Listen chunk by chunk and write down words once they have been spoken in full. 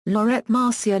Laurette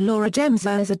Marcia. Laura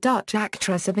Gemza is a Dutch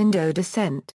actress of Indo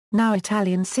descent, now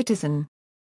Italian citizen.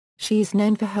 She is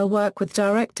known for her work with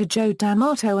director Joe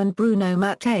D'Amato and Bruno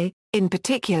Mattei, in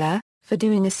particular, for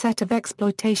doing a set of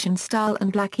exploitation-style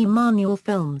and Black Emanuelle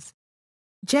films.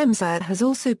 Gemza has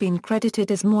also been credited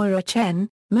as Moira Chen,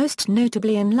 most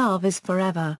notably in Love is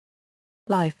Forever.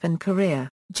 Life and career.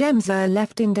 Gemza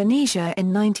left Indonesia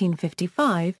in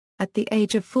 1955, at the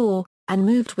age of 4, and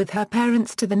moved with her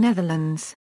parents to the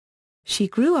Netherlands. She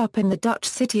grew up in the Dutch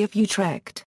city of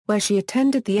Utrecht, where she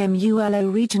attended the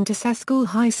MULO Regentesse School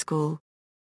High School.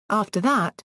 After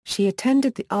that, she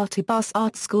attended the Artibus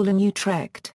Art School in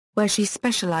Utrecht, where she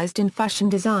specialized in fashion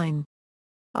design.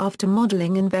 After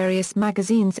modeling in various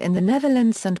magazines in the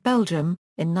Netherlands and Belgium,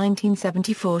 in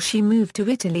 1974 she moved to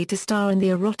Italy to star in the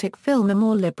erotic film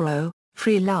Amor Libero,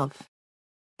 Free Love.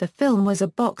 The film was a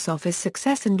box office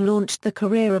success and launched the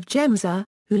career of Gemza,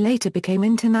 who later became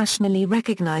internationally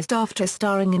recognized after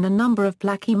starring in a number of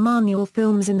Black Emanuelle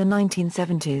films in the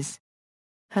 1970s.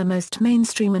 Her most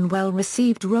mainstream and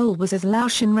well-received role was as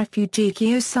Laotian refugee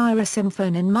Kyocera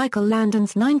Simphone in Michael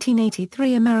Landon's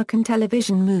 1983 American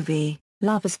television movie,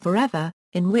 Love is Forever,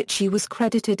 in which she was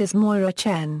credited as Moira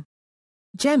Chen.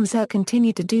 Gemza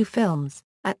continued to do films.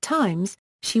 At times,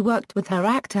 she worked with her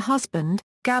actor husband,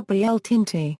 Gabriel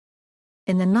Tinti.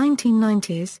 In the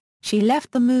 1990s, she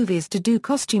left the movies to do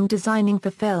costume designing for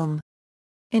film.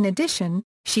 In addition,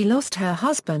 she lost her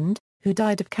husband, who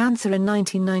died of cancer in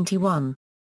 1991.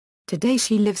 Today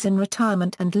she lives in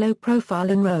retirement and low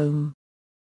profile in Rome.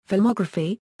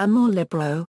 Filmography: Amor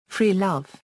Libero, Free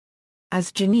Love.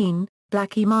 As Janine,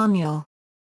 Black Emanuelle.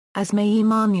 As May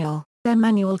Emanuelle,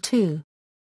 Emanuelle 2.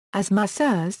 As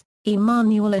Masseuse,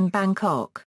 Emanuelle in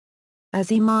Bangkok.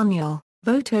 As Emanuelle,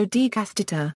 Voto di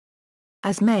Castità.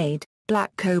 As Maid,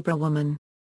 Black Cobra Woman.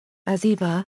 As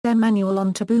Eva, Emanuelle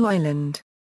on Taboo Island.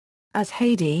 As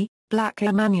Heidi, Black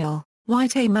Emanuelle,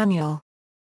 White Emanuelle.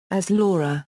 As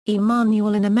Laura,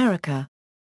 Emanuelle in America.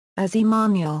 As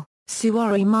Emanuelle,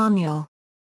 Suor Emanuelle.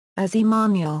 As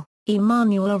Emanuelle,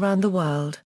 Emanuelle around the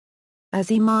world. As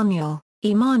Emanuelle,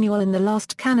 Emanuelle in The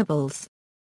Last Cannibals.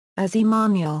 As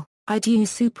Emanuelle, Idiu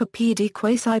Superpedi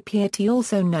Quasi Piety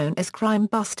also known as Crime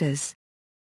Busters.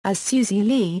 As Susie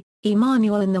Lee,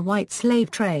 Emanuelle in The White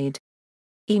Slave Trade.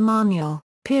 Emanuelle,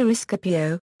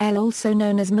 Periscopio, L also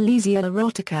known as Malaysia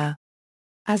Erotica.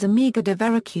 As Amiga de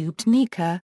Veracubed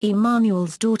Nika,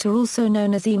 Emanuelle's daughter also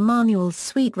known as Emanuelle's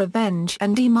Sweet Revenge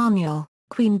and Emanuelle,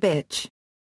 Queen Bitch.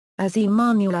 As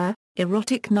Emanuela,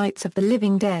 Erotic Nights of the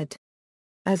Living Dead.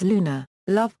 As Luna,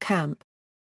 Love Camp.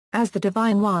 As the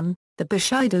Divine One, The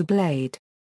Bushido Blade.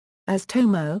 As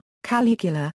Tomo,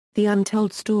 Caligula, The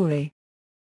Untold Story.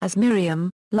 As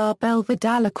Miriam, La Belva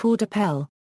dalla Cordapelle.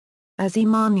 As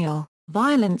Emanuelle,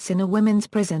 Violence in a Women's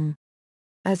Prison.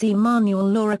 As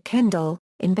Emanuelle Laura Kendall,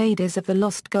 Invaders of the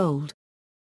Lost Gold.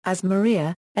 As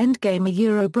Maria, Endgame a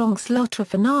Euro Bronx Lotra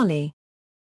Finale.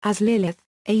 As Lilith,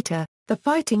 Eta, The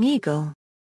Fighting Eagle.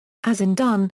 As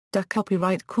Indun, de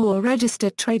Copyright Core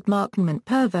Registered Trademarkment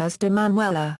Perverse de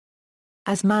Manuela.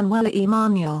 As Manuela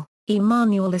Emanuelle,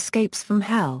 Emanuelle Escapes from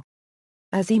Hell.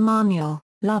 As Emanuelle,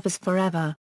 Love is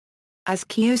Forever. As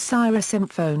Kyocera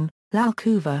Simphone,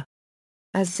 L'Alcuva.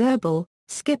 As Zerbal,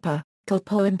 Skipper,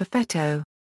 Colpo Imperfetto.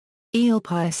 Il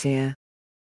Paesir.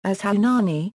 As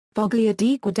Haunani, Voglia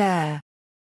di Guadere.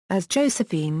 As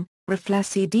Josephine,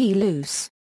 Riflessi di Luce.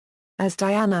 As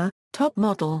Diana, Top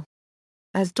Model.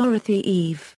 As Dorothy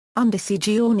Eve, Undersea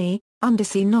Giorni,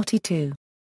 Undersea Naughty 2.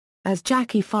 As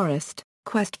Jackie Forrest,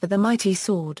 Quest for the Mighty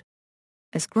Sword.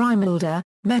 As Grimelda,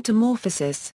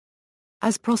 Metamorphosis.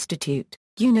 As Prostitute,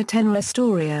 Una Tenera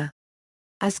Storia.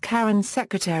 As Karen's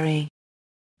Secretary.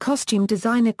 Costume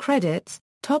designer credits: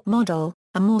 Top Model,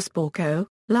 Amor Sporco,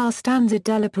 La Stanza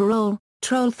della Parole,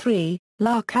 Troll 3,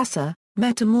 La Casa,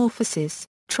 Metamorphosis,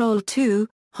 Troll 2,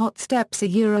 Hot Steps a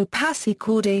Euro Passi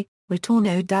Cordi,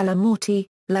 Ritorno dalla Morte,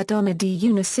 La Donna di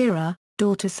una Sera,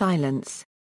 Daughter Silence.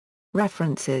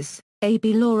 References: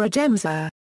 A.B. Laura Gemza.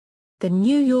 The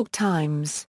New York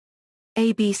Times.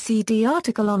 ABCD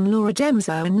article on Laura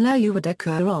Gemza in L'Uovo de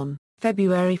Curon,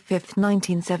 February 5,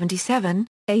 1977,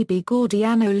 A.B.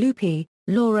 Gordiano Lupi,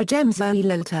 Laura Gemza e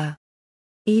l'Alta.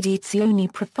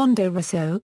 Edizioni Profondo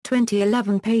Rosso,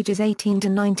 2011 pages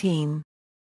 18-19.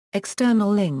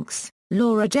 External links: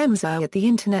 Laura Gemza at the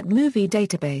Internet Movie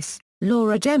Database,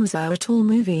 Laura Gemza at All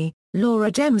Movie,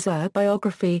 Laura Gemza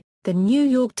Biography, The New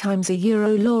York Times.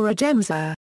 Laura Gemza.